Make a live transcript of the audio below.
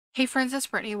Hey friends, it's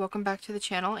Brittany. Welcome back to the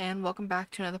channel and welcome back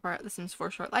to another part of The Sims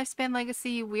 4 Short Lifespan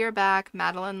Legacy. We are back.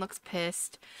 Madeline looks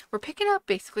pissed. We're picking up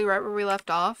basically right where we left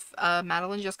off.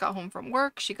 Madeline just got home from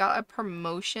work. She got a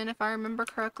promotion if I remember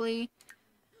correctly.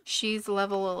 She's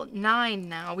level 9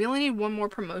 now. We only need one more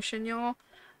promotion, y'all.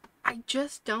 I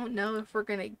just don't know if we're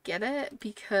gonna get it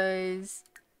because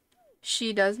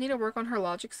she does need to work on her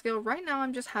logic skill. Right now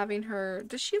I'm just having her...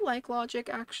 Does she like logic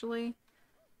actually?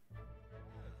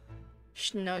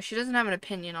 No, she doesn't have an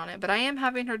opinion on it, but I am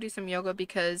having her do some yoga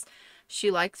because she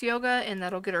likes yoga and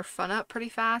that'll get her fun up pretty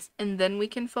fast, and then we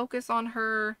can focus on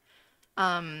her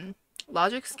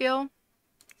logic skill.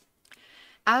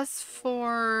 As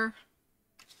for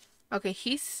okay,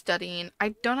 he's studying.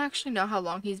 I don't actually know how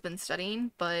long he's been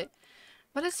studying, but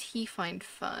what does he find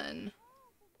fun?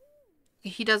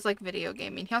 He does like video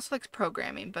gaming. He also likes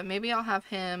programming, but maybe I'll have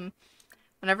him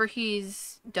whenever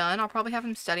he's done. I'll probably have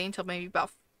him study until maybe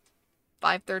about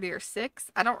 5:30 or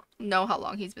 6. I don't know how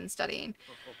long he's been studying,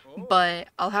 but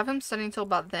I'll have him study until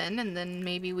about then, and then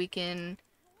maybe we can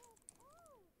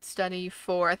study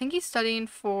for, I think he's studying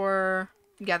for,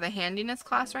 yeah, the handiness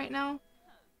class right now.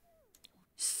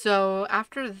 So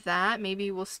after that, maybe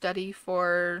we'll study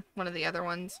for one of the other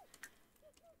ones,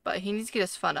 but he needs to get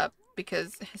his fun up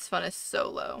because his fun is so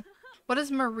low. What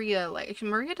is Maria like?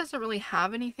 Maria doesn't really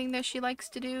have anything that she likes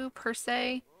to do per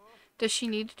se. Does she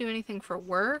need to do anything for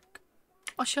work?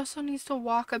 Oh, she also needs to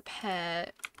walk a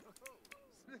pet.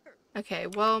 Okay,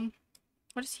 well,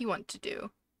 what does he want to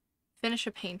do? Finish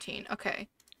a painting. Okay.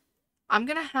 I'm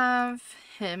gonna have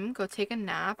him go take a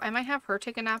nap. I might have her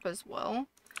take a nap as well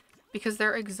because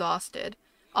they're exhausted.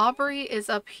 Aubrey is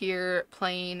up here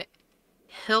playing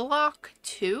Hillock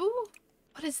 2?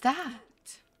 What is that?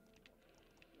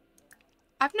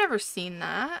 I've never seen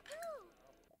that.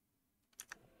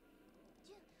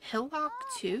 Hillock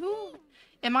 2?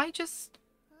 Am I just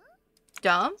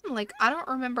dumb? Like, I don't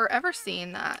remember ever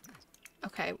seeing that.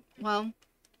 Okay, well,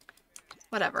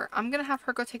 whatever. I'm gonna have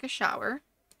her go take a shower.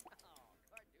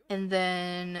 And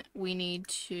then we need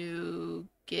to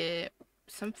get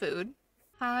some food.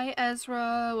 Hi,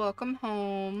 Ezra. Welcome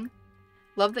home.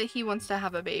 Love that he wants to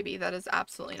have a baby. That is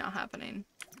absolutely not happening.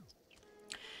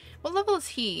 What level is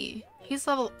he? He's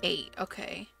level 8.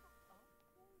 Okay.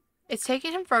 It's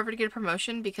taking him forever to get a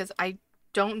promotion because I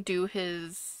don't do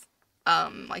his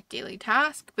like daily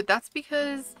task, but that's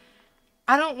because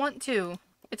I don't want to.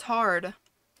 It's hard.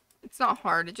 It's not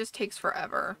hard, it just takes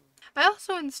forever. I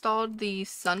also installed the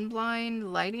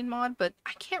sunblind lighting mod, but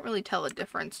I can't really tell a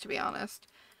difference, to be honest.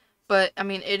 But I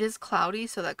mean, it is cloudy,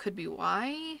 so that could be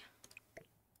why.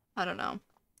 I don't know.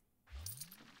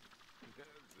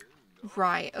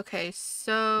 Right, okay,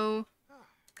 so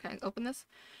can I open this?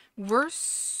 We're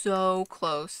so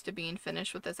close to being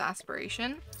finished with this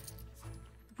aspiration.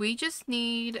 We just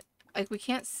need, like, we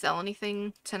can't sell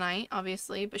anything tonight,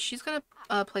 obviously, but she's gonna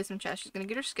play some chess. She's gonna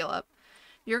get her skill up.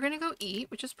 You're gonna go eat,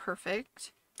 which is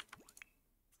perfect.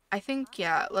 I think,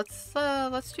 yeah, let's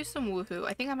do some woohoo.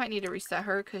 I think I might need to reset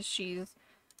her because she's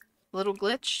a little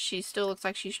glitched. She still looks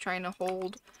like she's trying to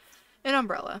hold an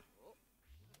umbrella.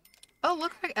 Oh,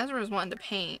 look like Ezra's wanting to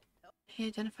paint. He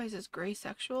identifies as gray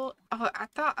sexual. Oh,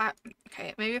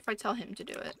 okay, maybe if I tell him to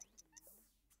do it.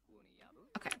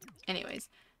 Okay, anyways.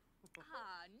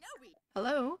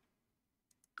 Hello?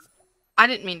 I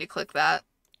didn't mean to click that,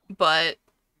 but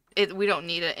we don't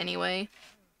need it anyway.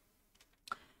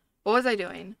 What was I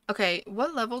doing? Okay,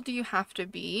 what level do you have to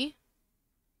be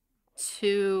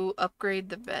to upgrade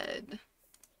the bed?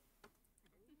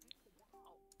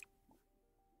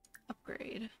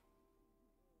 Upgrade.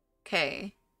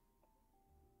 Okay.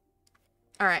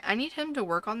 Alright, I need him to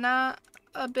work on that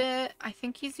a bit. I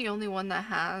think he's the only one that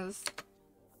has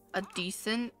a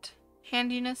decent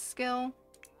handiness skill.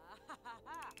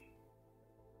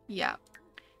 Yeah.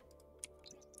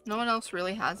 No one else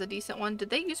really has a decent one. Did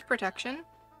they use protection?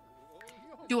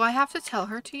 Do I have to tell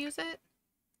her to use it?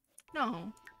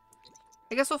 No.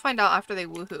 I guess we'll find out after they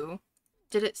woohoo.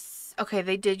 Did it... Okay,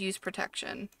 they did use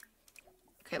protection.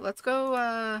 Okay, let's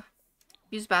go,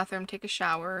 use bathroom, take a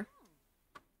shower.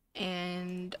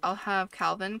 And I'll have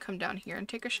Calvin come down here and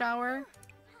take a shower.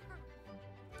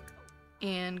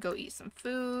 And go eat some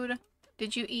food.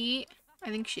 Did you eat?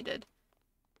 I think she did.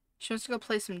 She wants to go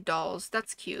play some dolls.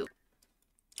 That's cute.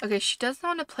 Okay, she doesn't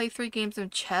want to play 3 games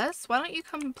of chess? Why don't you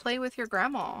come and play with your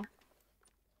grandma?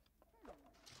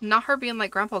 Not her being like,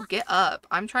 Grandpa, get up.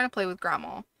 I'm trying to play with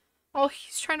Grandma. Oh,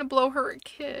 he's trying to blow her a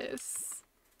kiss.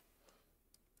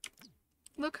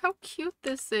 Look how cute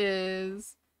this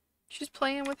is. She's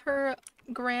playing with her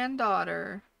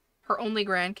granddaughter. Her only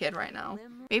grandkid right now.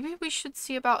 Maybe we should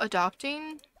see about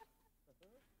adopting?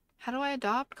 How do I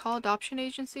adopt? Call adoption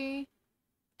agency?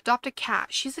 Adopt a cat.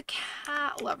 She's a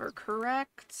cat lover,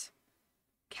 correct?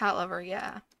 Cat lover,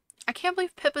 yeah. I can't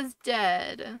believe Pippa's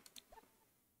dead.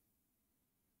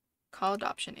 Call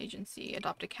adoption agency.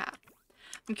 Adopt a cat.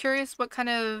 I'm curious what kind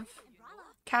of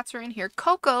cats are in here.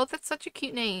 Coco, that's such a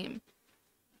cute name.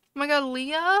 Oh my god,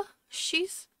 Leah?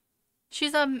 She's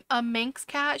a Manx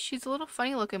cat. She's a little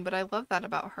funny looking, but I love that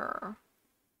about her.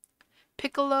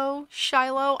 Piccolo,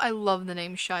 Shiloh. I love the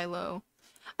name Shiloh.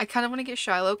 I kind of want to get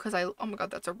Shiloh because oh my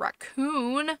god, that's a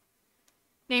raccoon.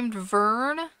 Named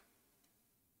Vern.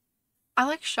 I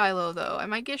like Shiloh though. I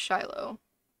might get Shiloh.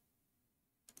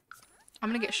 I'm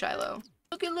gonna get Shiloh.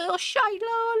 Look at little Shiloh.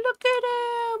 Look at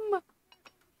him.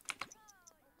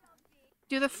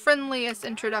 Do the friendliest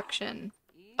introduction.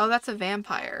 Oh, that's a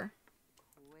vampire.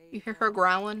 You hear her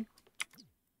growling?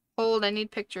 Hold, I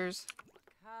need pictures.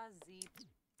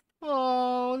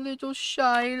 Oh, little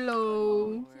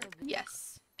Shiloh.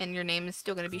 Yes. And your name is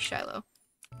still gonna be Shiloh.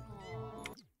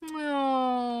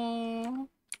 Oh.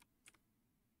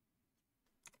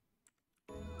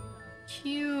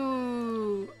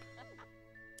 Cute. Oh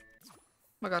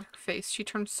my god, her face. She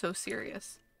turned so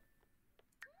serious.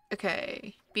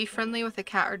 Okay. Be friendly with a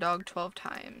cat or dog 12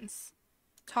 times.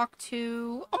 Talk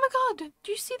to... Oh my god!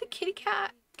 Do you see the kitty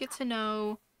cat? Get to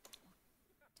know...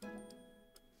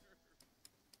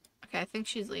 Okay, I think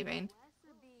she's leaving.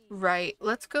 Right.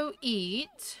 Let's go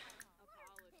eat.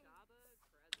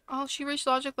 Oh, she reached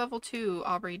logic level 2.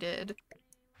 Aubrey did.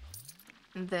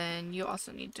 And then you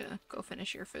also need to go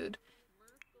finish your food.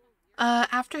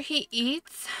 After he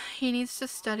eats, he needs to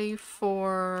study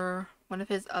for one of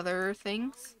his other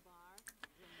things.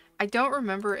 I don't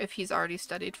remember if he's already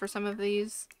studied for some of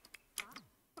these.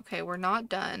 Okay, we're not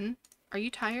done. Are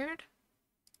you tired?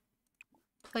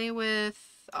 Play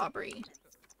with Aubrey.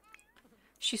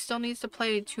 She still needs to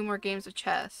play 2 more games of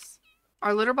chess.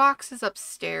 Our litter box is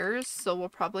upstairs, so we'll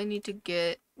probably need to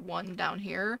get one down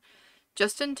here.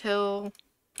 Just until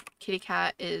Kitty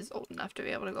Cat is old enough to be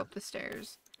able to go up the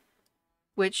stairs.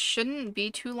 Which shouldn't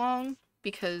be too long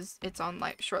because it's on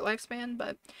like short lifespan,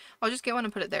 but I'll just get one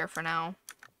and put it there for now.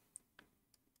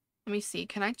 Let me see.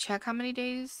 Can I check how many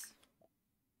days?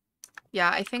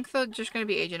 Yeah, I think they're just going to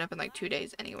be aging up in like 2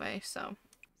 days anyway, so.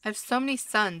 I have so many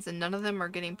sons and none of them are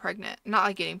getting pregnant. Not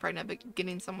like getting pregnant, but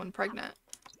getting someone pregnant.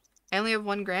 I only have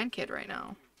 1 grandkid right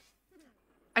now.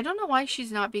 I don't know why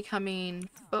she's not becoming...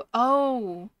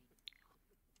 Oh!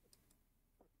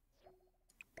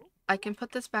 I can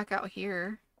put this back out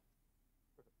here.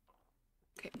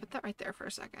 Okay, put that right there for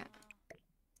a second.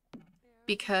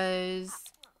 Because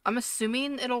I'm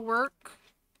assuming it'll work.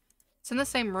 It's in the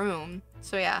same room.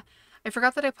 So yeah. I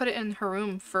forgot that I put it in her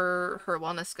room for her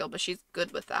wellness skill, but she's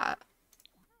good with that.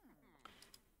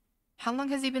 How long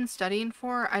has he been studying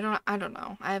for? I don't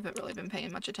know. I haven't really been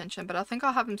paying much attention, but I think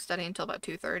I'll have him study until about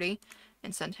 2:30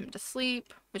 and send him to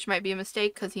sleep, which might be a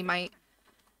mistake because he might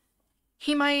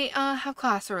have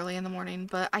class early in the morning,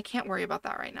 but I can't worry about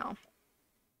that right now.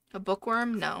 A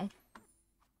bookworm? No.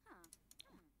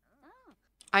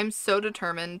 I'm so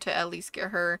determined to at least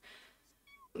get her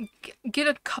get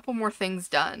a couple more things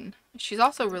done. She's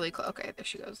also really close. Okay, there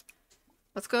she goes.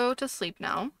 Let's go to sleep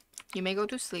now. You may go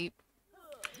to sleep.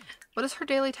 What is her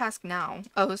daily task now?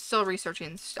 Oh, still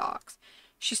researching stocks.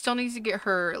 She still needs to get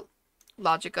her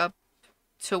logic up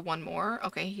to 1 more.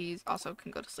 Okay, he also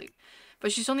can go to sleep.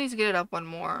 But she still needs to get it up 1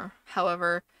 more.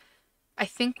 However, I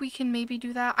think we can maybe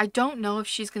do that. I don't know if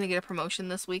she's going to get a promotion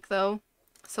this week, though.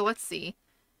 So let's see.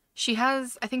 She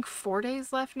has, I think, 4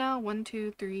 days left now. 1,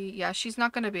 2, 3. Yeah, she's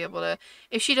not going to be able to...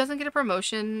 If she doesn't get a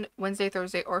promotion Wednesday,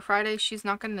 Thursday, or Friday, she's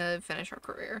not going to finish her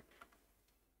career.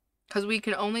 Because we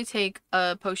can only take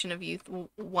a potion of youth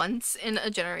once in a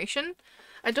generation.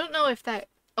 I don't know if that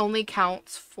only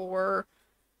counts for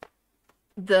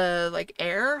the, like,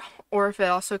 heir, or if it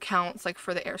also counts, like,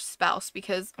 for the heir's spouse.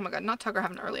 Because, oh my god, not Tugger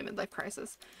having an early midlife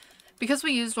crisis. Because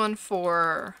we used one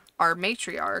for our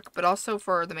matriarch, but also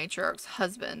for the matriarch's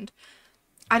husband.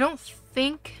 I don't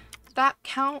think that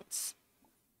counts,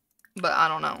 but I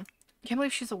don't know. I can't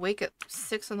believe she's awake at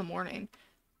 6 in the morning.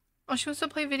 Oh, she wants to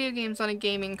play video games on a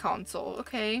gaming console.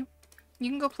 Okay. You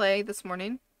can go play this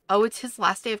morning. Oh, it's his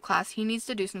last day of class. He needs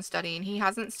to do some studying. He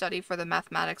hasn't studied for the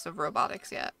mathematics of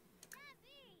robotics yet.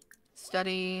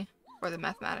 Study for the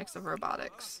mathematics of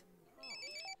robotics.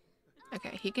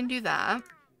 Okay, he can do that.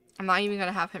 I'm not even going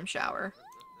to have him shower.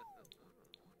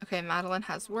 Okay, Madeline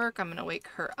has work. I'm going to wake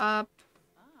her up.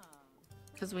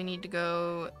 Because we need to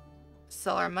go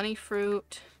sell our money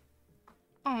fruit.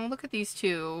 Oh, look at these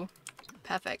 2.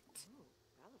 Perfect.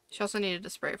 She also needed to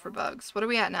spray for bugs. What are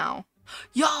we at now?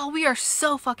 Y'all, we are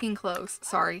so fucking close.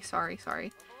 Sorry.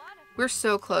 We're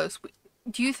so close.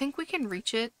 Do you think we can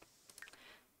reach it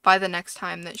by the next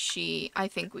time that she... I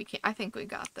think we can. I think we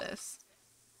got this.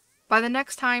 By the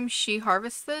next time she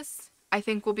harvests this, I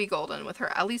think we'll be golden with her.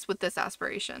 At least with this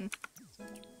aspiration.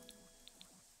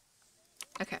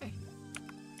 Okay.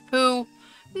 Who?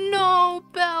 No,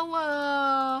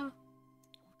 Bella!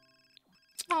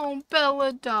 Oh,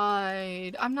 Bella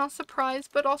died. I'm not surprised,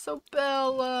 but also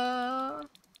Bella.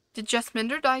 Did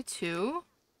Jasminder die too?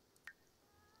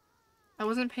 I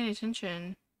wasn't paying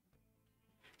attention.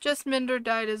 Jasminder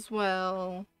died as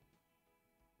well.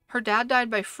 Her dad died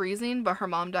by freezing, but her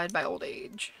mom died by old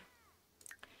age.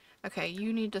 Okay,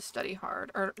 you need to study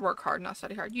hard. Or work hard, not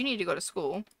study hard. You need to go to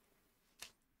school.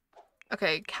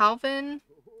 Okay, Calvin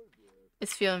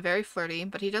is feeling very flirty,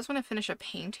 but he does want to finish a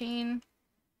painting.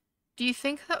 Do you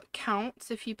think that counts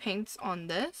if he paints on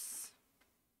this?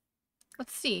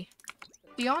 Let's see.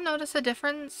 Do y'all notice a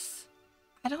difference?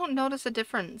 I don't notice a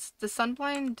difference. The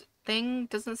sunblind thing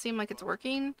doesn't seem like it's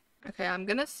working. Okay, I'm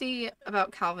gonna see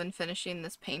about Calvin finishing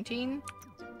this painting.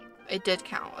 It did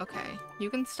count. Okay,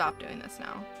 you can stop doing this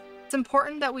now. It's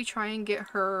important that we try and get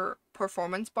her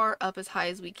performance bar up as high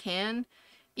as we can,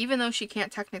 even though she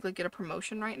can't technically get a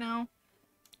promotion right now.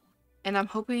 And I'm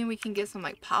hoping we can get some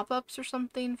like pop-ups or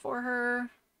something for her.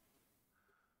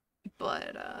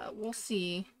 But we'll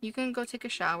see. You can go take a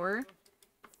shower.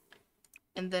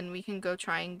 And then we can go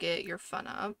try and get your fun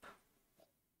up.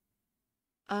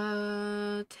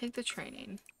 Take the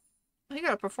training. Oh, you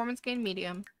got a performance gain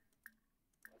medium.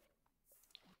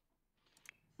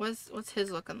 What's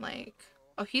his looking like?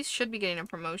 Oh, he should be getting a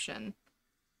promotion.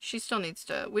 She still needs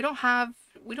to. We don't have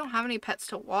any pets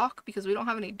to walk because we don't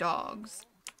have any dogs.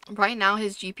 Right now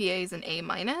his GPA is an A-.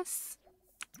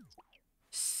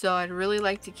 So I'd really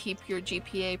like to keep your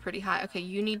GPA pretty high. Okay,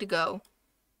 you need to go.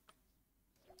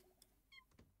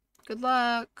 Good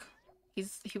luck.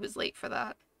 He was late for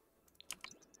that.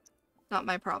 Not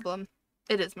my problem.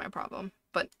 It is my problem,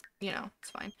 but you know, it's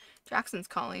fine. Jackson's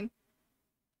calling.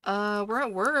 We're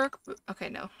at work. Okay,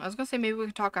 no. I was gonna say maybe we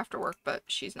could talk after work, but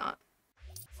she's not.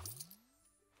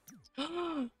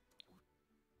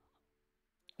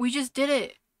 We just did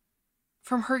it.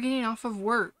 From her getting off of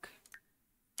work.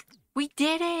 We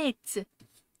did it!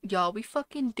 Y'all, we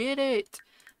fucking did it.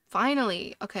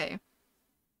 Finally. Okay.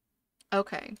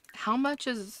 Okay. How much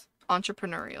is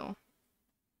entrepreneurial?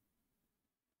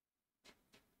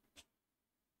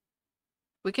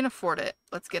 We can afford it.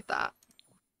 Let's get that.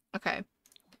 Okay.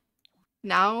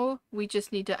 Now we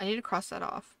just need to... I need to cross that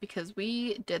off because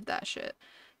we did that shit.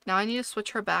 Now I need to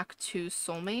switch her back to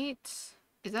soulmate.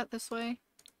 Is that this way?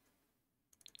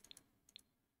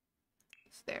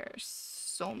 There's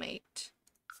soulmate.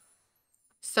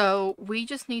 So we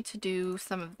just need to do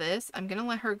some of this. I'm gonna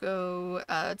let her go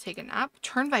take a nap.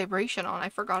 Turn vibration on. I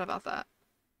forgot about that.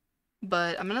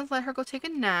 But I'm gonna let her go take a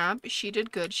nap. She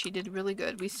did good. She did really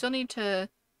good. We still need to...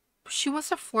 She wants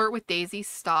to flirt with Daisy.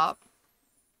 Stop.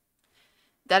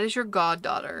 That is your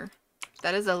goddaughter.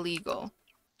 That is illegal.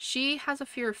 She has a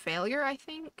fear of failure, I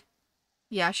think.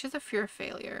 Yeah, she has a fear of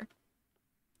failure.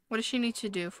 What does she need to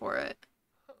do for it?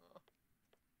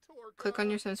 Click on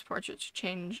your Sims portrait to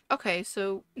change. Okay,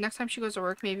 so next time she goes to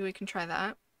work, maybe we can try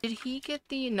that. Did he get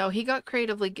the... No, he got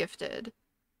creatively gifted.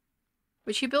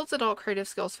 Which he builds adult creative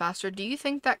skills faster. Do you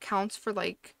think that counts for,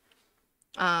 like...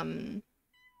 Do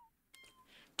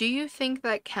you think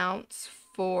that counts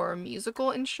for musical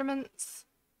instruments?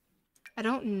 I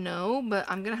don't know, but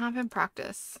I'm gonna have him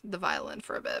practice the violin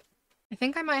for a bit. I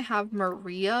think I might have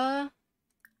Maria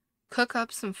cook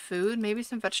up some food. Maybe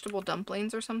some vegetable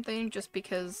dumplings or something, just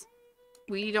because...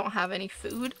 we don't have any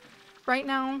food right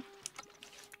now.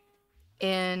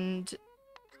 And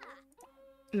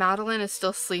Madeline is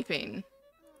still sleeping.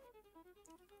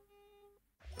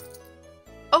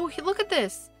 Oh, look at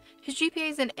this. His GPA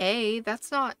is an A.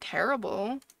 That's not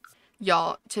terrible.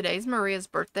 Y'all, today's Maria's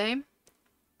birthday.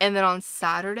 And then on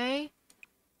Saturday,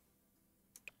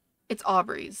 it's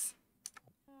Aubrey's.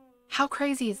 How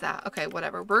crazy is that? Okay,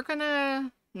 whatever. We're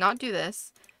gonna not do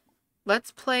this.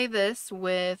 Let's play this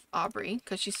with Aubrey,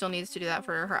 because she still needs to do that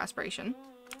for her aspiration.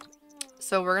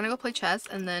 So we're going to go play chess,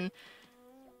 and then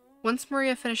once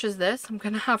Maria finishes this, I'm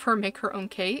going to have her make her own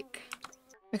cake.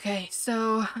 Okay,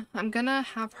 so I'm going to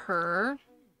have her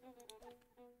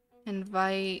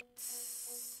invite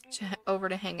over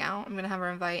to hang out. I'm going to have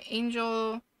her invite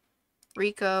Angel,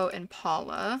 Rico, and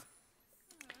Paula.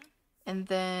 And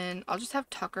then I'll just have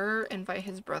Tucker invite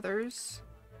his brothers.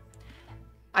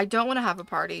 I don't want to have a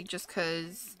party just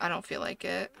because I don't feel like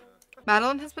it.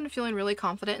 Madeline has been feeling really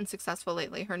confident and successful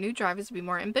lately. Her new drive is to be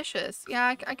more ambitious.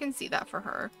 Yeah, I can see that for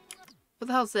her. What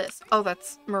the hell's this? Oh,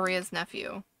 that's Maria's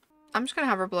nephew. I'm just gonna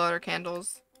have her blow out her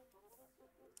candles.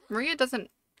 Maria doesn't...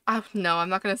 Oh, no, I'm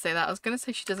not gonna say that. I was gonna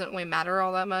say she doesn't really matter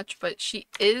all that much, but she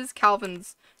is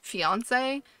Calvin's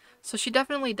fiance, so she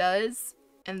definitely does.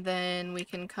 And then we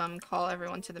can come call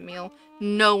everyone to the meal.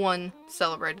 No one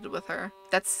celebrated with her.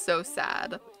 That's so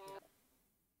sad. I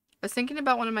was thinking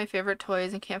about one of my favorite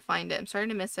toys and can't find it. I'm starting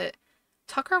to miss it.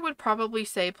 Tucker would probably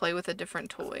say play with a different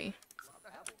toy.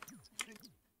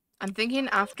 I'm thinking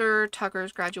after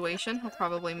Tucker's graduation, he'll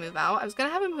probably move out. I was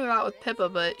gonna have him move out with Pippa,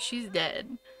 but she's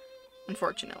dead,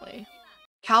 unfortunately.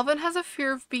 Calvin has a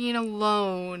fear of being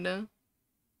alone.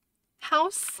 How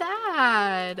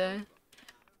sad.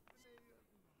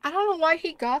 I don't know why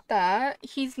he got that.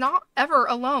 He's not ever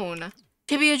alone.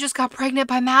 Tibia just got pregnant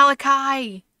by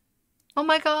Malachi. Oh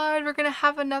my god, we're gonna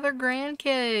have another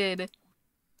grandkid.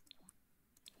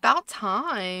 About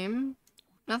time.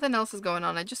 Nothing else is going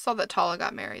on. I just saw that Tala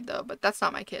got married though, but that's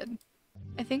not my kid.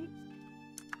 I think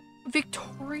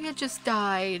Victoria just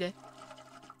died.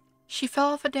 She fell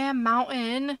off a damn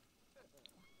mountain.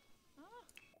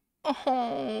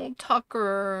 Oh,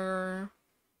 Tucker.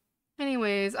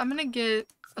 Anyways, I'm gonna get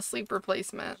a sleep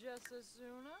replacement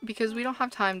because we don't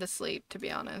have time to sleep, to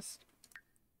be honest.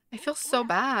 I feel so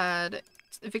bad.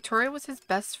 Victoria was his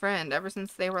best friend ever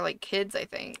since they were like kids, I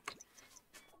think.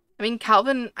 I mean,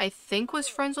 Calvin, I think, was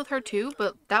friends with her too,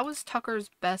 but that was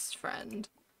Tucker's best friend.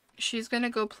 She's gonna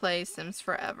go play Sims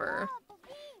Forever.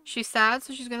 She's sad,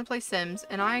 so she's gonna play Sims,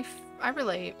 and I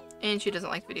relate. And she doesn't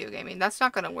like video gaming. That's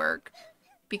not gonna work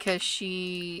because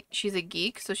she's a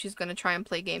geek, so she's gonna try and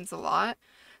play games a lot.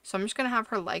 So I'm just gonna have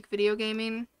her like video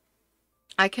gaming.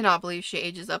 I cannot believe she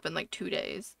ages up in like 2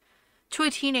 days. To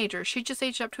a teenager. She just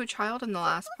aged up to a child in the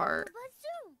last part.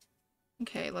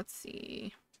 Okay, let's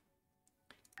see.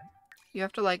 You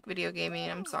have to like video gaming,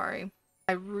 I'm sorry.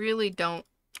 I really don't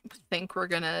think we're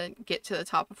gonna get to the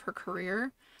top of her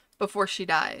career before she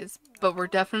dies, but we're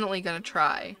definitely gonna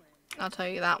try. I'll tell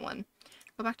you that one.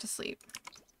 Go back to sleep.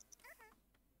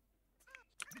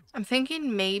 I'm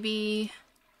thinking maybe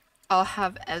I'll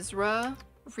have Ezra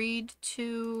read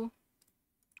to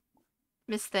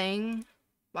Miss Thing.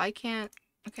 Why can't...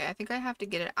 Okay, I think I have to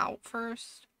get it out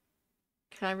first.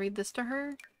 Can I read this to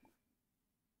her?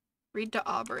 Read to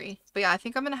Aubrey. But yeah, I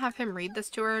think I'm gonna have him read this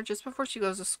to her just before she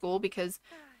goes to school because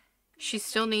she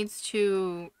still needs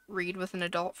to read with an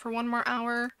adult for 1 more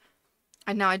hour.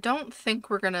 And now I don't think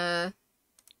we're gonna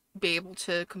be able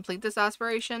to complete this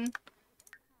aspiration.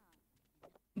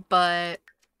 But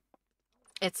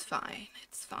it's fine.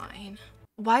 It's fine.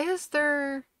 Why is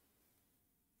their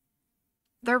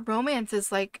romance is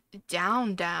like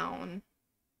down?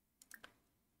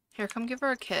 Here, come give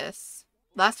her a kiss.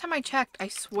 Last time I checked, I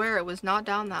swear it was not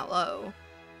down that low.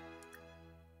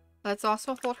 Let's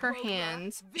also hold her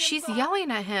hands. She's yelling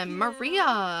at him.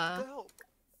 Maria!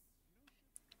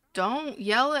 Don't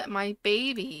yell at my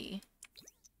baby.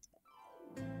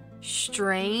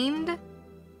 Strained?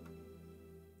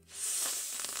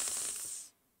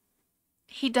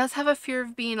 He does have a fear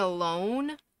of being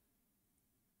alone.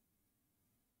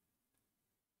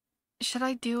 Should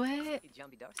I do it?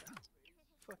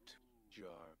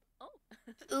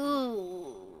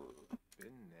 Ooh.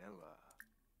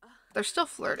 They're still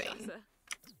flirting.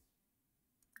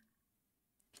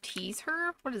 Tease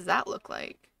her? What does that look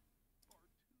like?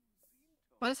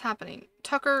 What is happening?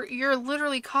 Tucker, you're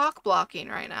literally cock blocking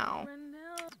right now.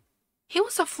 He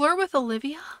wants to flirt with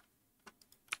Olivia?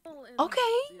 Okay.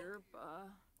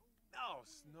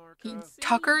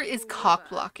 Tucker is cock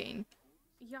blocking.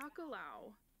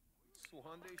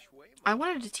 I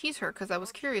wanted to tease her because I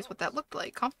was curious what that looked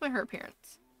like. Compliment her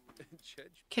appearance.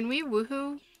 Can we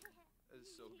woohoo?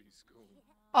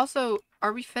 Also,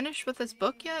 are we finished with this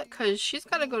book yet? Because she's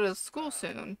got to go to school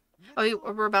soon. Oh,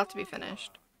 we're about to be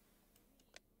finished.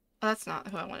 Oh, that's not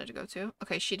who I wanted to go to.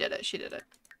 Okay, she did it. She did it.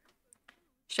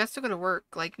 She has to go to work,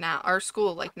 like, now. Or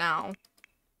school, like, now.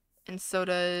 And so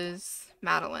does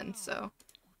Madeline, so.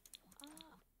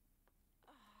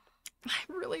 I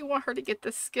really want her to get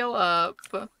this skill up.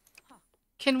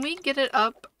 Can we get it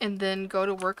up and then go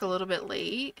to work a little bit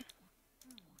late?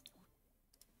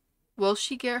 Will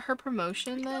she get her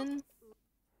promotion then?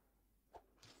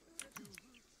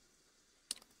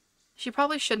 She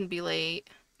probably shouldn't be late.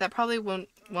 That probably won't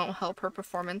help her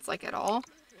performance like at all.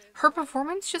 Her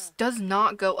performance just does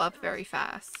not go up very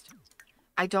fast.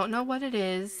 I don't know what it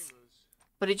is,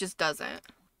 but it just doesn't.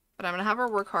 But I'm gonna have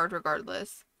her work hard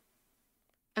regardless.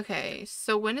 Okay,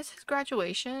 so when is his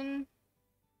graduation?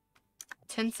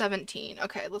 10/17.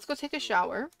 Okay, let's go take a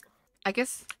shower. I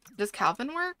guess, does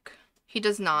Calvin work? He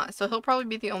does not, so he'll probably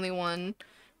be the only one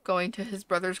going to his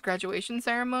brother's graduation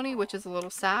ceremony, which is a little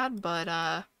sad,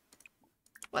 but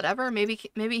whatever. Maybe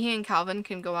he and Calvin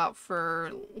can go out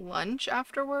for lunch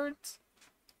afterwards.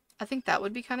 I think that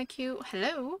would be kind of cute.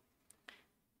 Hello.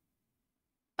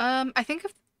 I think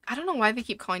I don't know why they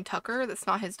keep calling Tucker. That's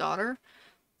not his daughter.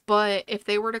 But if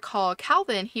they were to call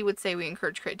Calvin, he would say we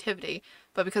encourage creativity.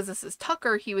 But because this is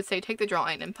Tucker, he would say take the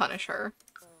drawing and punish her.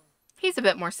 He's a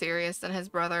bit more serious than his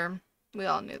brother. We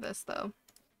all knew this, though.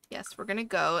 Yes, we're gonna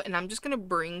go, and I'm just gonna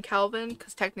bring Calvin,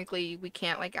 because technically we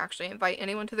can't, like, actually invite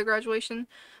anyone to the graduation,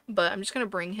 but I'm just gonna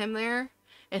bring him there,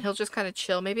 and he'll just kind of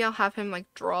chill. Maybe I'll have him,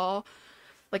 like, draw,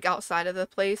 like, outside of the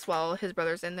place while his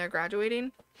brother's in there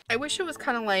graduating. I wish it was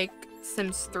kind of like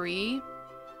Sims 3,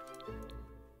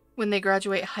 when they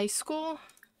graduate high school.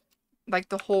 Like,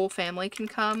 the whole family can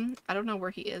come. I don't know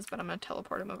where he is, but I'm gonna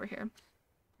teleport him over here.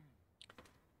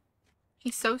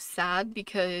 He's so sad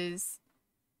because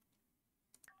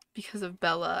of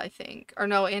Bella, I think. Or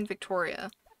no, and Victoria.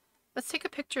 Let's take a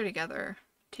picture together.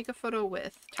 Take a photo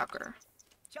with Tucker.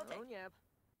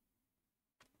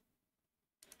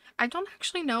 I don't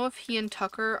actually know if he and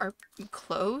Tucker are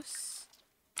close.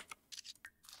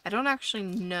 I don't actually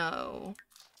know.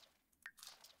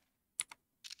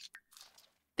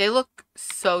 They look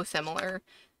so similar.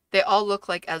 They all look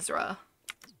like Ezra.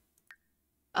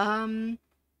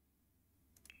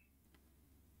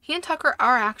 He and Tucker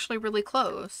are actually really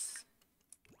close.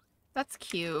 That's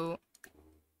cute.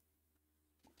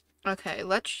 Okay,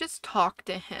 let's just talk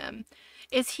to him.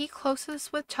 Is he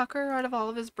closest with Tucker out of all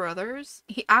of his brothers?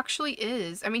 He actually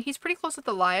is. I mean, he's pretty close with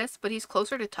Elias, but he's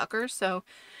closer to Tucker, so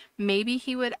maybe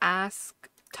he would ask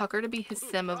Tucker to be his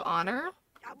sim of honor.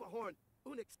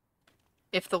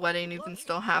 If the wedding even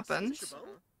still happens.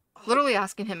 Literally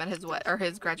asking him at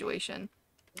his graduation.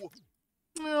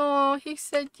 Oh, he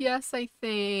said yes, I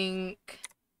think.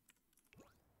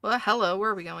 Well, hello,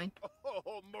 where are we going?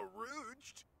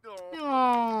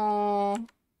 Oh.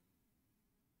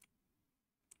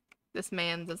 This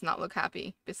man does not look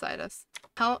happy beside us.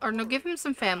 Or no, give him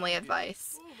some family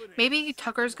advice. Maybe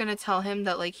Tucker's gonna tell him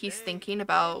that, like, he's thinking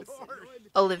about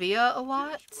Olivia a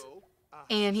lot.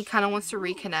 And he kind of wants to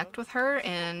reconnect with her.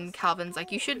 And Calvin's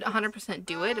like, you should 100%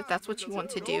 do it. If that's what you want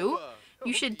to do,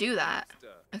 you should do that.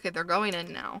 Okay, they're going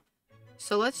in now.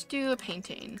 So let's do a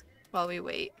painting while we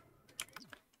wait.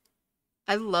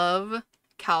 I love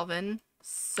Calvin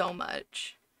so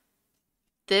much.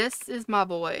 This is my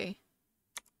boy.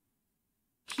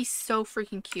 He's so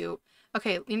freaking cute.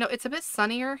 Okay, you know, it's a bit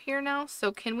sunnier here now,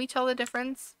 so can we tell the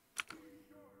difference?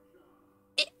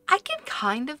 I can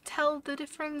kind of tell the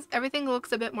difference. Everything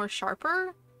looks a bit more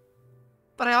sharper,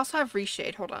 but I also have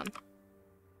reshade. Hold on.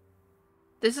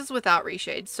 This is without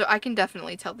reshade, so I can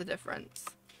definitely tell the difference.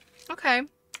 Okay.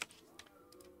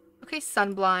 Okay,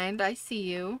 Sunblind, I see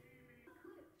you.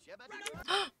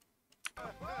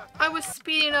 I was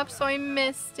speeding up, so I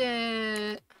missed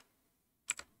it.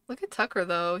 Look at Tucker,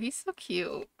 though. He's so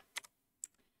cute.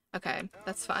 Okay,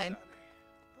 that's fine.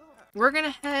 We're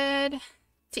gonna head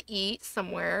to eat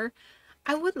somewhere.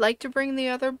 I would like to bring the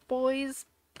other boys,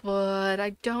 but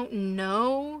I don't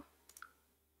know.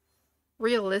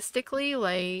 Realistically,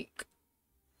 like,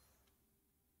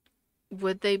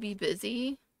 would they be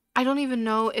busy? I don't even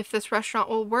know if this restaurant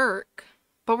will work.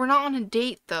 But we're not on a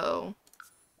date, though.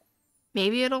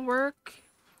 Maybe it'll work.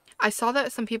 I saw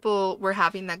that some people were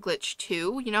having that glitch,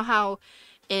 too. You know how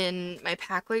in my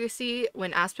Pack Legacy,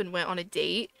 when Aspen went on a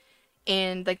date,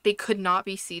 and, like, they could not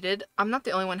be seated? I'm not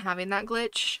the only one having that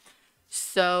glitch.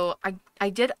 So, I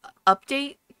did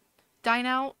update Dine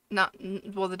Out.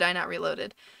 Well, the Dine Out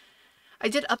Reloaded. I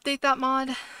did update that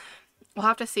mod. We'll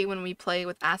have to see when we play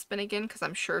with Aspen again, because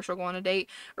I'm sure she'll go on a date.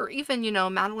 Or even, you know,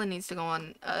 Madeline needs to go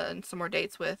on some more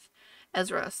dates with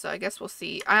Ezra, so I guess we'll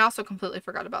see. I also completely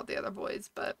forgot about the other boys,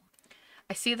 but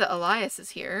I see that Elias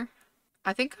is here.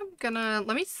 I think I'm gonna...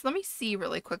 Let me see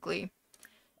really quickly.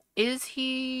 Is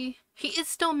he... He is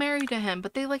still married to him,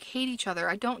 but they, like, hate each other.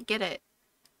 I don't get it.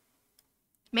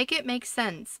 Make it make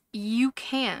sense. You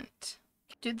can't.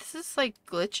 Dude, this is, like,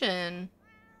 glitching.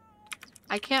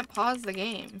 I can't pause the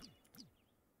game.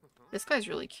 This guy's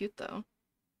really cute, though.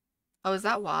 Oh, is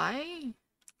that why?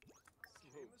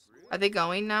 Are they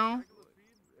going now?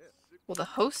 Well, the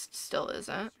host still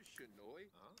isn't.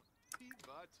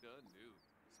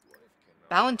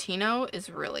 Valentino is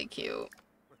really cute.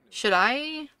 Should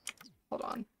I... Hold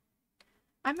on.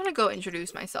 I'm gonna go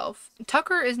introduce myself.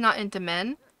 Tucker is not into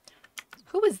men.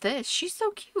 Who is this? She's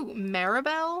so cute.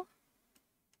 Maribel?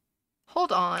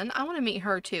 Hold on. I want to meet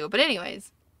her, too. But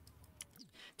anyways...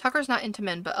 Tucker's not into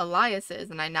men, but Elias is.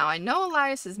 And I know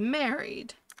Elias is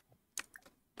married.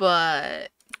 But,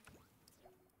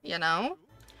 you know,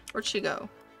 where'd she go?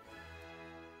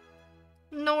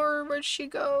 Nor, where'd she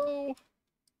go?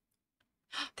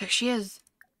 There she is.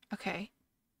 Okay.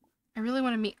 I really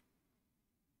want to meet...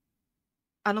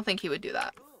 I don't think he would do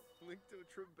that.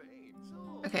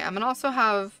 Okay, I'm gonna also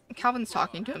have... Calvin's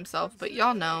talking to himself, but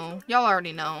y'all know. Y'all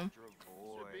already know.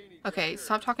 Okay,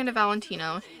 stop talking to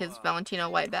Valentino, his Valentino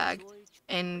white bag,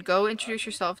 and go introduce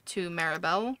yourself to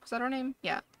Maribel. Is that her name?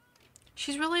 Yeah.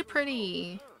 She's really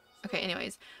pretty. Okay,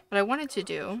 anyways, what I wanted to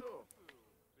do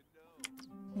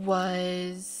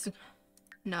was...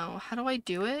 No, how do I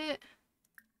do it?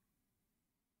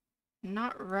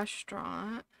 Not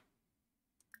restaurant.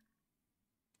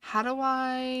 How do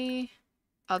I...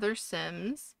 Other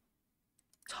Sims.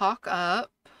 Talk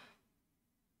up.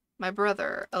 My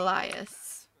brother,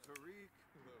 Elias.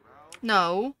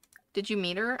 No. Did you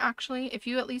meet her, actually? If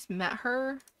you at least met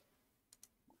her...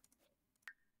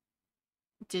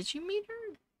 Did you meet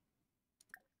her?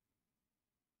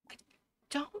 I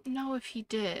don't know if he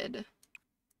did.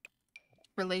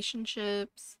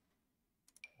 Relationships.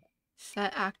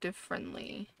 Set active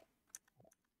friendly.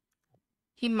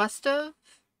 He must have.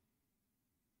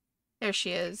 There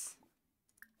she is.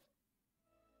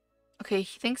 Okay,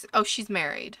 he thinks... Oh, she's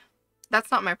married. That's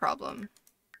not my problem.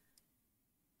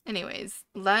 Anyways,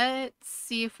 let's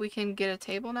see if we can get a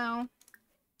table now.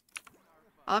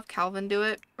 I'll have Calvin do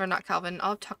it. Or not Calvin.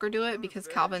 I'll have Tucker do it because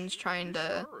Calvin's trying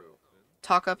to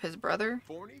talk up his brother.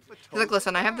 He's like,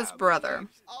 listen, I have this brother.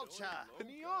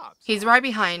 He's right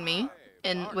behind me.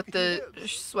 And with the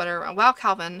sweater. Wow,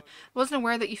 Calvin. I wasn't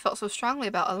aware that you felt so strongly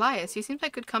about Elias. He seems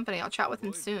like good company. I'll chat with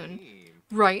him soon.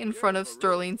 Right in front of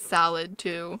Sterling's salad,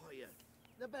 too.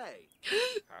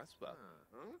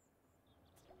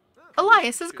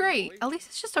 Elias is great. At least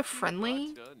it's just a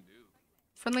friendly...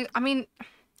 I mean...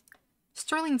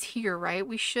 Sterling's here, right?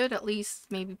 We should at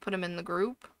least maybe put him in the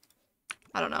group.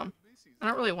 I don't know. I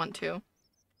don't really want to.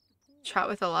 Chat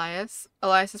with Elias.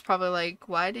 Elias is probably like,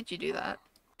 why did you do that?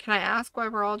 Can I ask why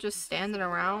we're all just standing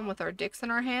around with our dicks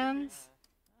in our hands?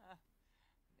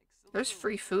 There's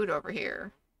free food over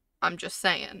here. I'm just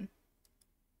saying.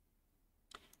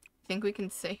 Think we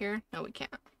can sit here? No, we can't.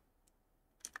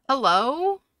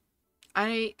 Hello?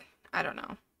 I don't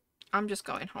know. I'm just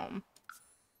going home.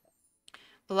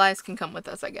 Elias can come with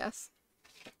us, I guess.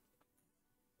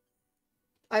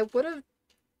 I would have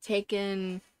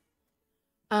taken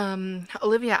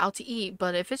Olivia out to eat,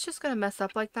 but if it's just gonna mess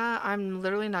up like that, I'm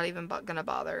literally not even gonna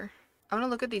bother. I want to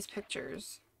look at these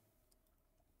pictures.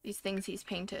 These things he's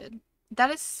painted. That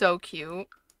is so cute.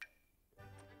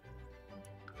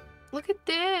 Look at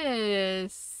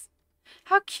this.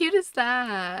 How cute is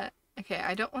that? Okay,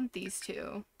 I don't want these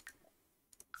two.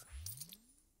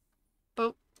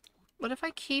 But what if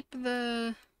I keep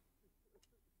the...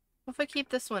 What if I keep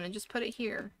this one and just put it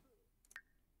here?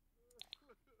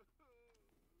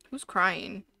 Who's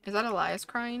crying? Is that Elias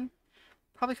crying?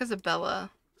 Probably because of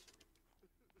Bella.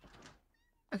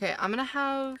 Okay, I'm gonna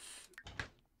have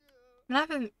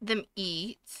them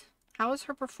eat. How is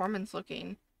her performance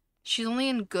looking? She's only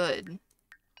in good.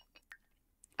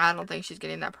 I don't think she's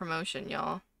getting that promotion,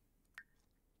 y'all.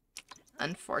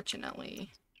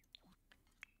 Unfortunately.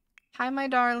 Hi, my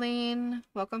darling.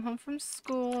 Welcome home from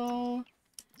school.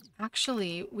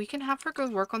 Actually, we can have her go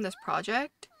work on this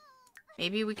project.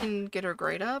 Maybe we can get her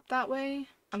grade up that way.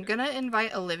 I'm gonna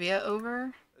invite Olivia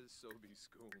over.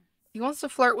 He wants to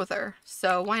flirt with her,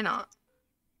 so why not?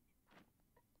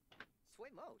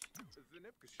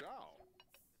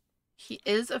 He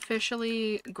is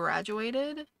officially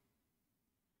graduated.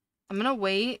 I'm gonna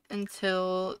wait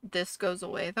until this goes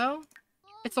away, though.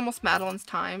 It's almost Madeline's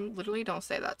time. Literally, don't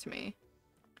say that to me.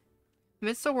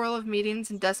 Amidst a whirl of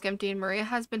meetings and desk emptying, Maria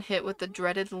has been hit with the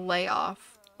dreaded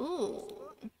layoff. Ooh.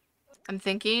 I'm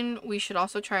thinking we should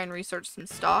also try and research some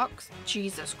stocks.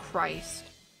 Jesus Christ.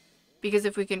 Because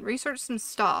if we can research some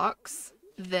stocks,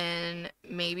 then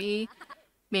maybe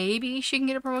she can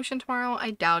get a promotion tomorrow.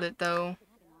 I doubt it, though.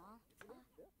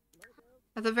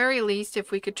 At the very least, if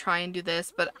we could try and do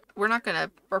this, but we're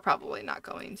probably not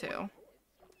going to.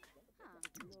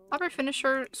 Aubrey finished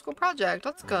her school project.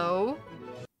 Let's go.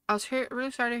 I was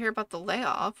really sorry to hear about the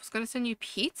layoff. I was going to send you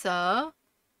pizza.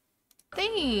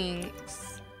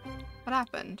 Thanks. What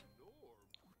happened?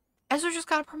 Ezra just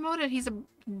got promoted. He's a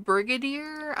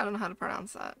brigadier? I don't know how to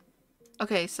pronounce that.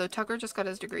 Okay, so Tucker just got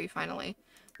his degree finally.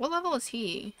 What level is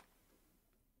he?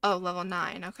 Oh, level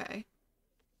 9. Okay.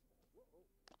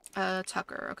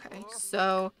 Tucker. Okay.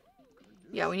 So,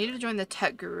 yeah, we need to join the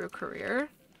tech guru career.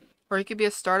 Or he could be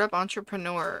a startup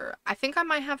entrepreneur. I think I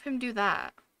might have him do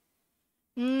that.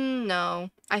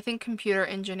 No. I think computer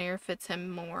engineer fits him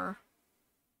more.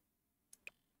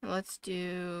 Let's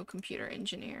do computer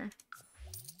engineer.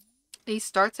 He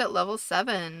starts at level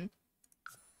 7.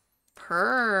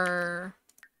 Purr.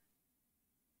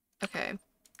 Okay.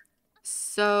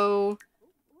 So,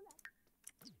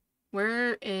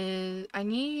 where is... I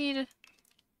need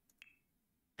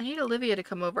Olivia to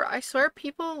come over. I swear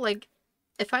people, like,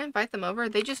 if I invite them over,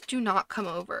 they just do not come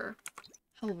over.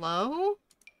 Hello?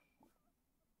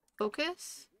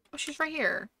 Focus? Oh, she's right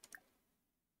here.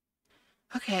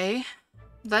 Okay.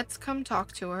 Let's come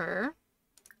talk to her.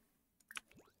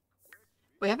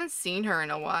 We haven't seen her in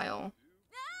a while.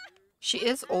 She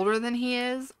is older than he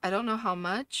is. I don't know how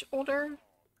much older.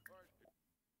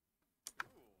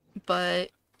 But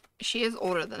she is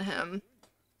older than him.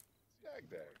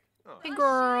 Hey,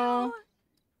 girl.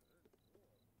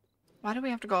 Why do we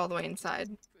have to go all the way inside?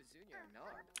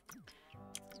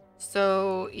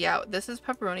 So, yeah, this is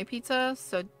pepperoni pizza.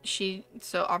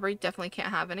 So Aubrey definitely can't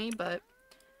have any, but...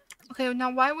 Okay,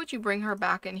 now why would you bring her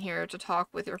back in here to talk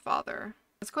with your father?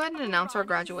 Let's go ahead and announce our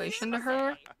graduation to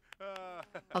her.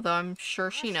 Although I'm sure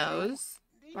she knows.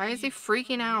 Why is he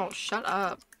freaking out? Shut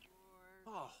up.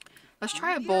 Let's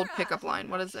try a bold pickup line.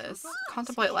 What is this?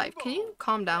 Contemplate life. Can you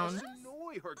calm down?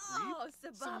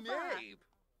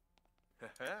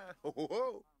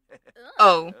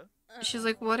 Oh. She's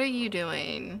like, what are you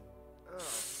doing?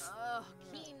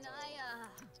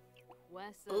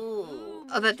 Ooh.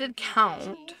 Oh, that did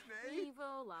count.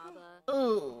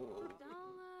 Ooh.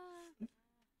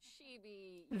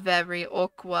 Very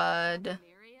awkward.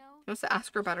 He wants to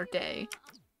ask her about her day.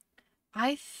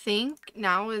 I think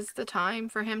now is the time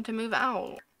for him to move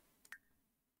out.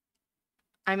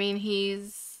 I mean,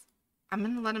 I'm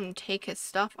gonna let him take his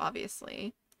stuff,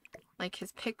 obviously. Like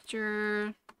his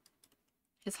picture,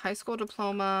 his high school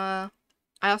diploma.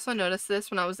 I also noticed this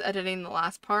when I was editing the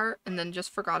last part and then just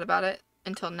forgot about it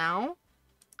until now.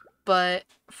 But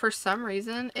for some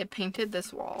reason, it painted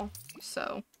this wall.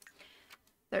 So,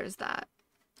 there's that.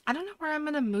 I don't know where I'm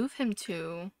gonna move him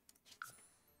to.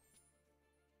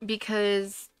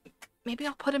 Because maybe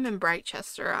I'll put him in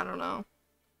Brightchester. I don't know.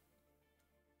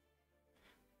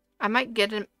 I might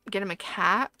get him a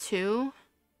cat too.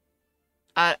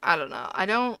 I don't know. I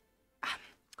don't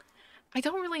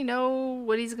really know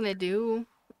what he's gonna do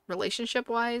relationship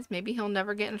wise. Maybe he'll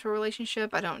never get into a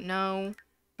relationship. I don't know.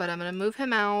 But I'm gonna move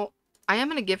him out. I am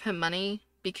gonna give him money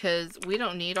because we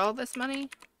don't need all this money.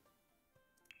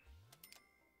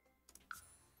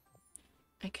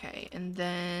 Okay, and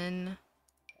then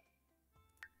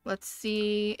let's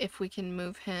see if we can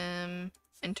move him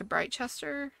into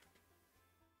Brightchester.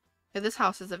 Okay, this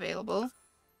house is available.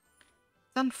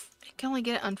 You can only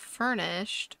get it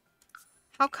unfurnished.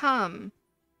 How come?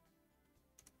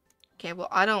 Okay, well,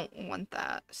 I don't want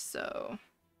that, so...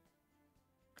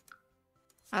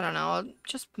 I don't know, I'll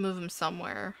just move him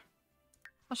somewhere.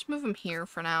 I'll just move him here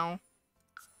for now.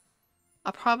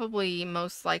 I'll probably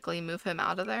most likely move him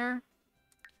out of there.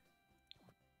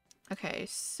 Okay,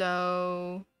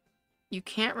 so... You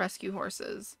can't rescue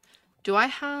horses. Do I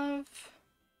have...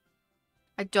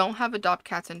 I don't have adopt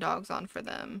cats and dogs on for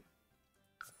them.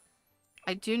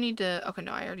 I do need to... Okay,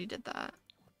 no, I already did that.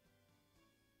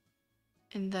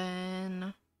 And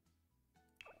then...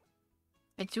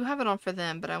 I do have it on for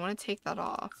them, but I want to take that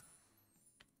off.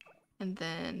 And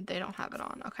then they don't have it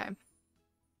on. Okay.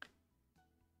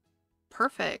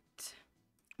 Perfect.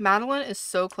 Madeline is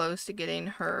so close to getting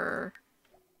her...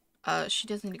 she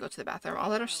does need to go to the bathroom. I'll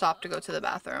let her stop to go to the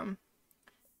bathroom.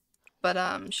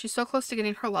 But, she's so close to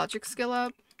getting her logic skill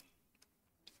up.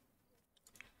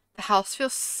 The house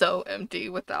feels so empty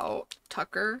without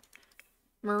Tucker.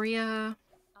 Maria...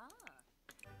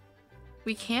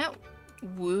 We can't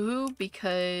woohoo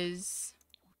because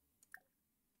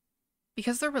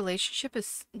their relationship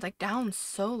is, like, down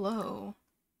so low.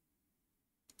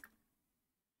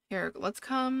 Here, let's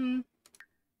come...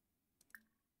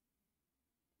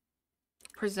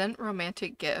 Present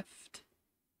romantic gift.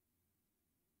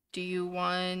 Do you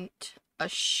want a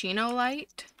Shino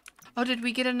light? Oh, did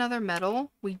we get another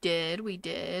medal? We did, we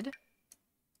did.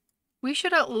 We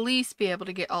should at least be able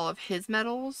to get all of his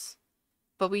medals.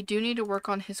 But we do need to work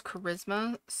on his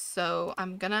charisma. So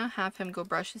I'm gonna have him go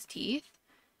brush his teeth.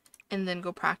 And then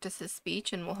go practice his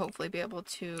speech. And we'll hopefully be able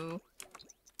to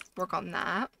work on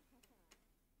that.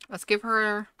 Let's give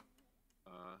her...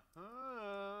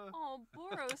 Oh,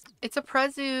 Boros. It's a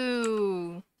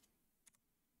Prezu!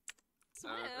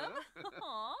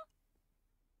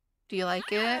 Do you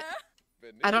like it?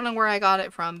 I don't know where I got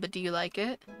it from, but do you like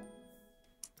it?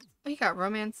 Oh, you got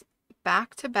romance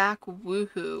back-to-back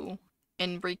woohoo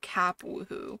and recap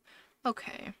woohoo.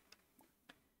 Okay.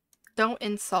 Don't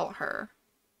insult her.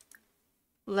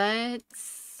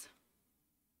 Let's...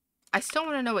 I still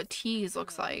want to know what tease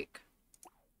looks like.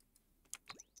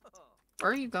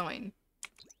 Where are you going?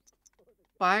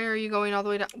 Why are you going all the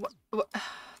way down? What?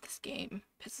 This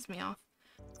me off.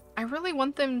 I really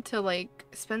want them to, like,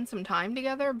 spend some time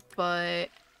together, but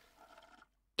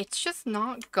it's just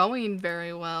not going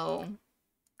very well.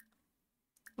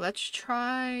 Let's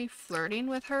try flirting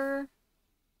with her.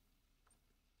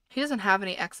 He doesn't have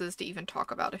any exes to even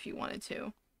talk about if you wanted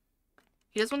to.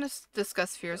 He does want to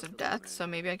discuss fears of death, so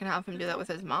maybe I can have him do that with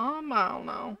his mom? I don't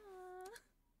know.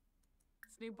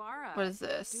 What is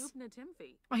this?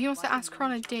 Oh, he wants to ask her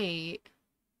on a date.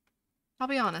 I'll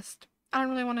be honest. I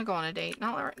don't really want to go on a date.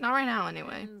 Not right now,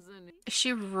 anyway.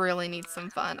 She really needs some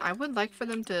fun. I would like for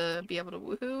them to be able to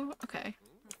woohoo. Okay.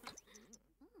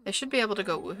 They should be able to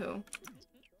go woohoo.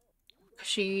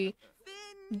 She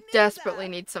desperately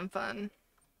needs some fun.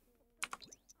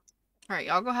 Alright,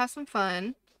 y'all go have some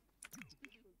fun.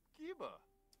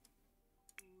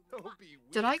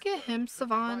 Did I get him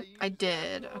savant? I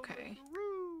did. Okay.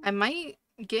 I might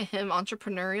get him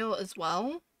entrepreneurial as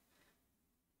well.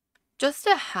 Just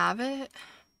to have it.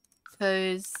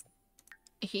 Because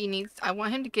he needs... I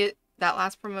want him to get that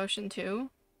last promotion too.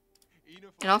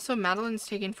 And also Madeline's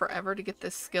taking forever to get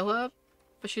this skill up.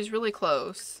 But she's really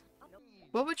close.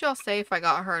 What would y'all say if I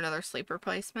got her another sleep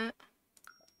replacement?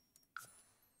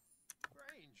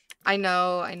 I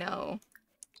know.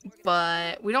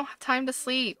 But we don't have time to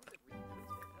sleep.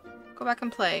 Go back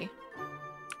and play.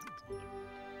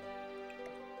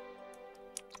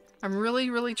 I'm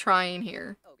really trying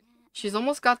here. She's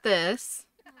almost got this.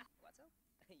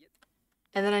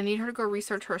 And then I need her to go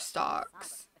research her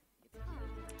stocks.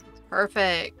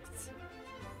 Perfect.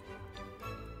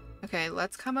 Okay,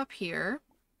 let's come up here.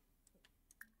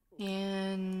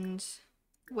 And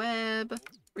web,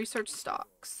 research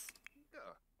stocks.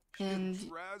 And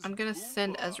I'm gonna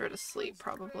send Ezra to sleep,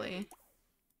 probably.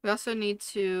 We also need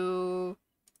to...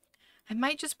 I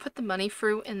might just put the money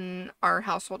fruit in our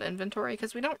household inventory,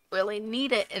 because we don't really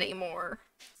need it anymore.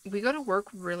 We go to work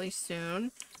really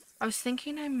soon. I was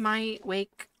thinking I might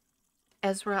wake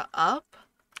Ezra up,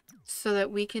 so that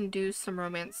we can do some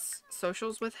romance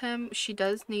socials with him. She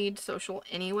does need social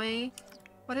anyway.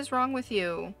 What is wrong with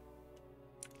you?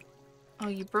 Oh,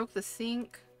 you broke the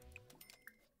sink?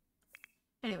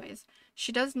 Anyways,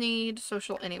 she does need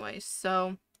social anyways,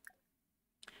 so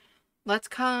let's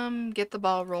come get the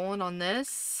ball rolling on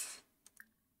this.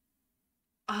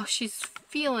 Oh, she's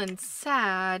feeling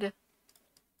sad.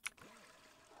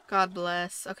 God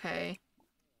bless. Okay.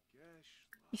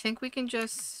 You think we can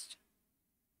just...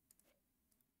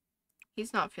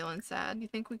 He's not feeling sad. You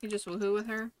think we can just woohoo with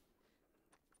her?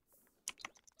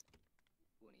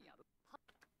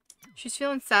 She's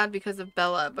feeling sad because of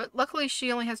Bella, but luckily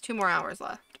she only has 2 more hours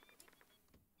left.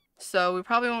 So we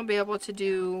probably won't be able to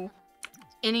do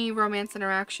any romance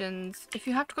interactions. If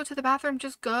you have to go to the bathroom,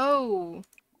 just go.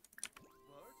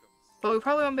 But we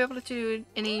probably won't be able to do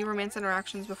any romance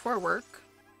interactions before work.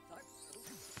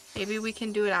 Maybe we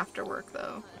can do it after work,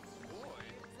 though.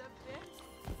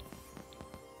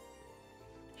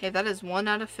 Hey, that is 1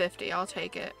 out of 50. I'll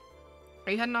take it.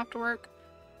 Are you heading off to work?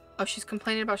 Oh, she's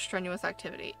complaining about strenuous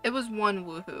activity. It was 1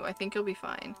 woohoo. I think you'll be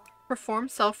fine. Perform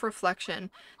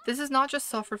self-reflection. This is not just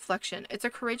self-reflection. It's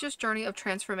a courageous journey of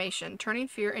transformation, turning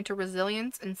fear into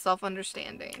resilience and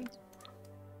self-understanding.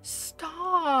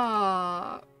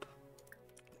 Stop!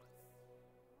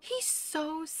 He's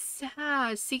so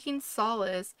sad. Seeking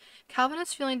solace. Calvin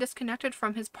is feeling disconnected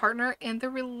from his partner and the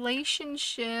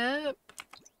relationship.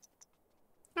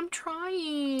 I'm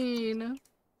trying.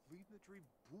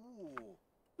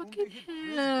 Look at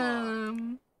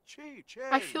him.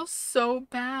 I feel so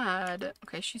bad.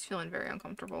 Okay, she's feeling very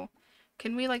uncomfortable.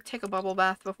 Can we, like, take a bubble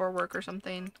bath before work or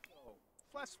something?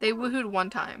 They woohooed 1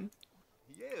 time.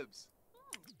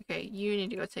 Okay, you need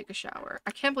to go take a shower.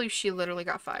 I can't believe she literally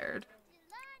got fired.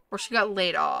 Or she got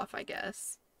laid off, I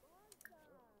guess.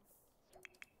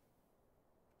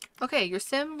 Okay, your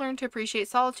sim learned to appreciate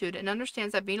solitude and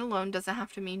understands that being alone doesn't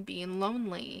have to mean being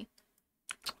lonely.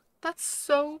 That's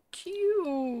so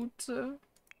cute.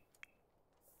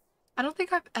 I don't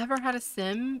think I've ever had a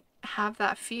sim have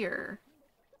that fear.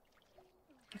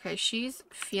 Okay, she's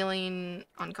feeling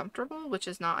uncomfortable, which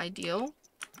is not ideal.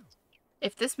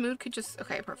 If this mood could just...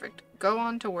 Okay, perfect. Go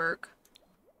on to work.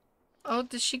 Oh,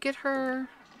 did she get her...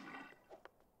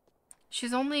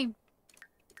 She's only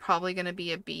probably going to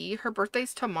be a B. Her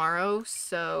birthday's tomorrow,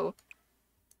 so...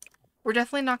 We're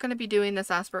definitely not going to be doing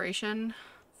this aspiration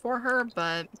for her,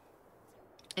 but...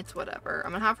 It's whatever.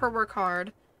 I'm going to have her work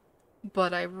hard.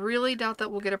 But I really doubt that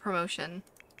we'll get a promotion.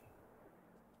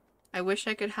 I wish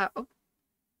I could have... Oh.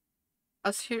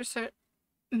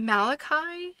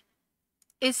 Malachi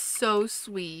is so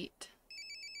sweet.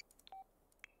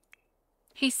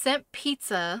 He sent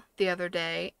pizza the other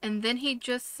day, and then he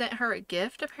just sent her a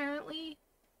gift, apparently.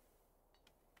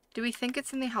 Do we think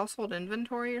it's in the household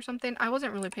inventory or something? I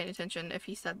wasn't really paying attention if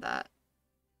he said that.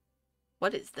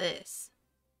 What is this?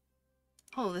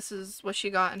 Oh, this is what she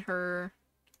got in her...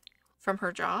 from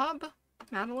her job?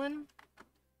 Madeline?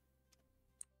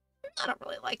 I don't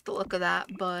really like the look of that,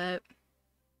 but...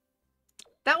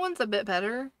 that one's a bit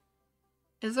better.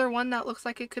 Is there one that looks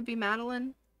like it could be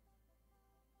Madeline?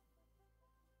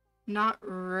 Not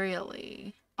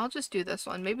really. I'll just do this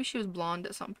one. Maybe she was blonde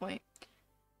at some point.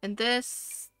 And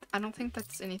this... I don't think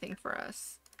that's anything for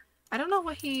us. I don't know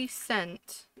what he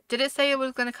sent. Did it say it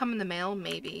was going to come in the mail?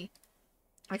 Maybe.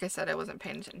 Like I said, I wasn't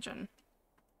paying attention.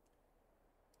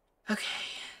 Okay,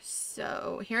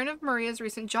 so hearing of Maria's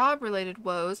recent job-related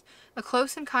woes, a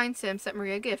close and kind Sim sent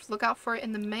Maria a gift. Look out for it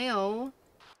in the mail.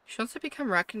 She wants to become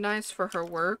recognized for her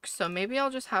work, so maybe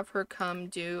I'll just have her come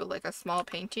do like a small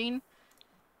painting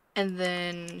and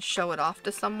then show it off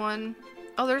to someone.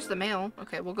 Oh, there's the mail.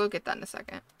 Okay, we'll go get that in a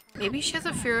second. Maybe she has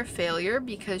a fear of failure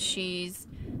because she's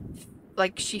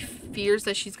like, she fears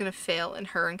that she's gonna fail in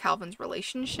her and Calvin's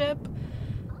relationship.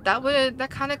 That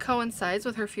kind of coincides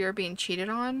with her fear of being cheated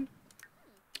on.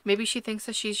 Maybe she thinks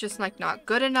that she's just like not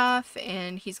good enough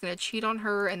and he's gonna cheat on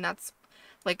her, and that's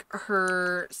like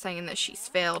her saying that she's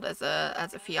failed as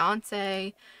a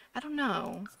fiance. I don't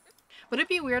know. Would it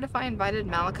be weird if I invited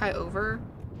Malachi over?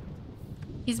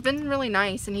 He's been really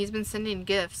nice and he's been sending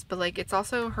gifts, but like it's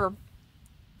also her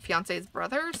fiance's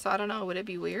brother, so I don't know. Would it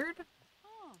be weird?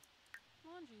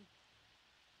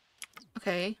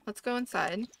 Okay, let's go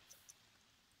inside.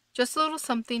 Just a little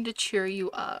something to cheer you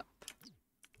up.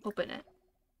 Open it.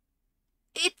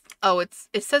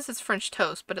 It says it's French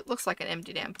toast, but it looks like an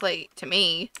empty damn plate to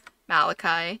me,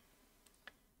 Malachi.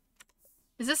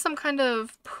 Is this some kind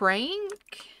of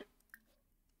prank?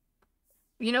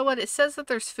 You know what? It says that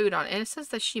there's food on it, and it says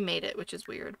that she made it, which is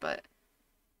weird, but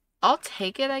I'll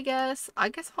take it, I guess. I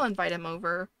guess I'll invite him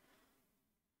over.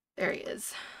 There he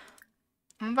is.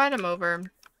 I'll invite him over.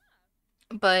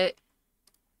 But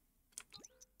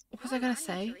what was I gonna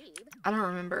say? I don't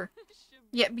remember.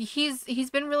 Yeah, he's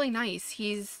been really nice.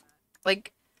 He's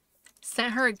like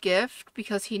sent her a gift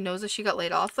because he knows that she got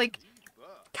laid off. Like,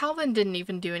 Calvin didn't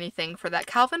even do anything for that.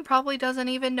 Calvin probably doesn't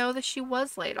even know that she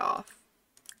was laid off.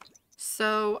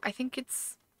 So I think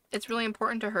it's really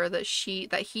important to her that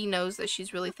he knows that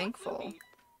she's really thankful.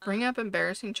 Bring up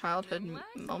embarrassing childhood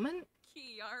moment?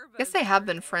 I guess they have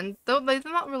been friends, though they've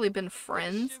not really been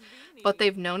friends, but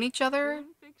they've known each other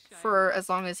for as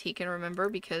long as he can remember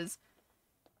because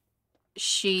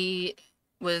she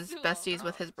was besties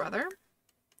with his brother.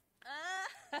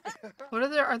 What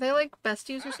are they like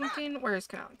besties or something? Where is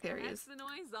Cal? There he is.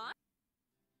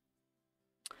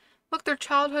 Look, they're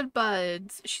childhood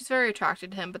buds. She's very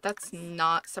attracted to him, but that's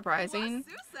not surprising.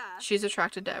 She's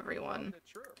attracted to everyone.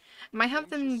 Might have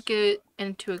them get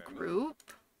into a group.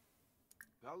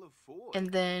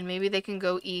 And then maybe they can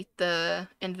go eat the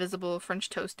invisible French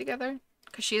toast together.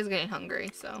 Because she is getting hungry,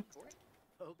 so.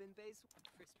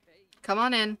 Come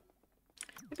on in.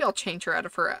 Maybe I'll change her out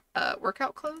of her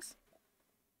workout clothes.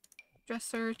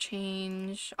 Dresser,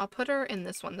 change. I'll put her in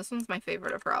this one. This one's my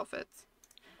favorite of her outfits.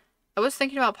 I was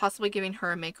thinking about possibly giving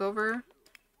her a makeover.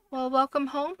 Well, welcome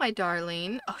home, my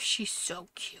darling. Oh, she's so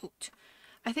cute.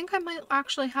 I think I might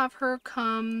actually have her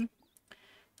come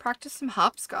practice some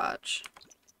hopscotch.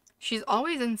 She's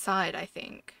always inside, I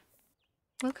think.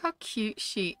 Look how cute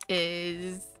she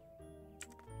is.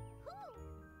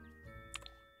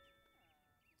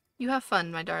 You have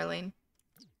fun, my darling.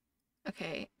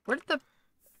 Okay, where did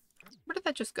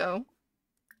that just go?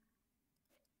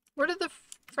 Where did the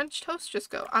French toast just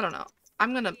go? I don't know.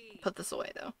 I'm gonna put this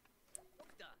away, though.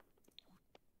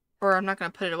 Or I'm not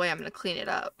gonna put it away, I'm gonna clean it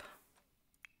up.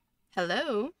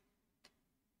 Hello?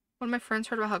 One of my friends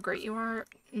heard about how great you are?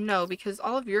 No, because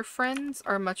all of your friends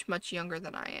are much, much younger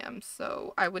than I am,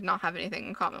 so I would not have anything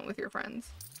in common with your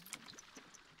friends.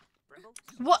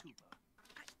 What?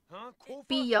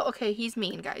 Okay, he's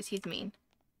mean, guys. He's mean.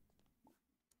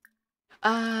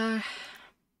 I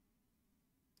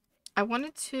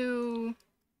wanted to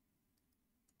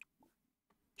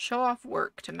show off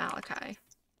work to Malachi.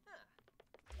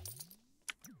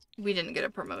 We didn't get a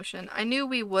promotion. I knew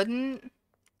we wouldn't.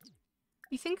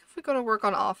 You think if we go to work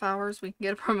on off hours, we can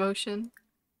get a promotion?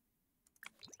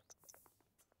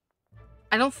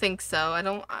 I don't think so.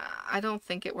 I don't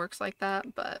think it works like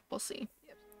that, but we'll see.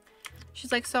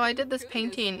 She's like, so I did this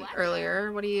painting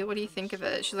earlier. What do you think of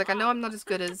it? She's like, I know I'm not as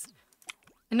good as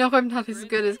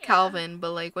Calvin,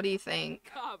 but like, what do you think?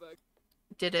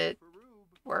 Did it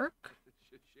work?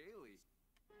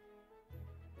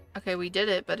 Okay, we did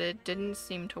it, but it didn't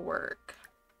seem to work.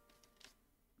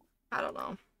 I don't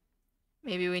know.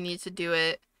 Maybe we need to do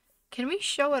it Can we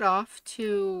show it off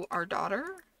to our daughter?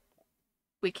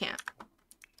 We can't.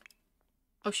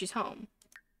 Oh, she's home.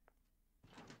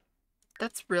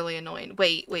 That's really annoying.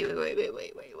 Wait.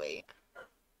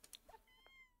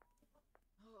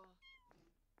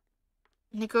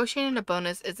 Negotiating a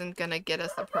bonus isn't gonna get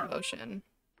us a promotion.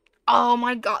 Oh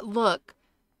my god, look.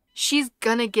 She's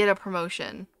gonna get a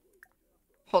promotion.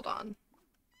 Hold on.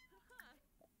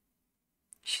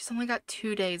 She's only got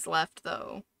 2 days left,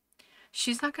 though.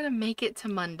 She's not gonna make it to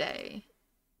Monday.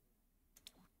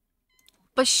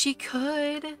 But she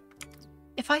could.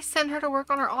 If I send her to work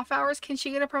on her off hours, can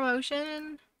she get a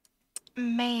promotion?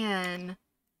 Man.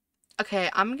 Okay,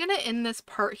 I'm gonna end this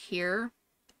part here.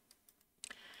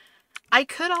 I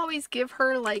could always give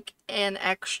her like an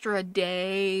extra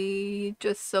day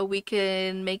just so we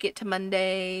can make it to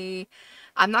Monday.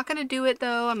 I'm not gonna do it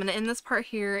though. I'm gonna end this part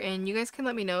here and you guys can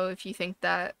let me know if you think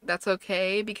that that's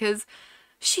okay because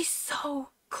she's so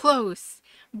close.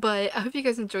 But I hope you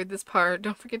guys enjoyed this part.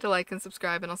 Don't forget to like and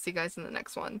subscribe and I'll see you guys in the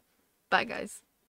next one. Bye guys.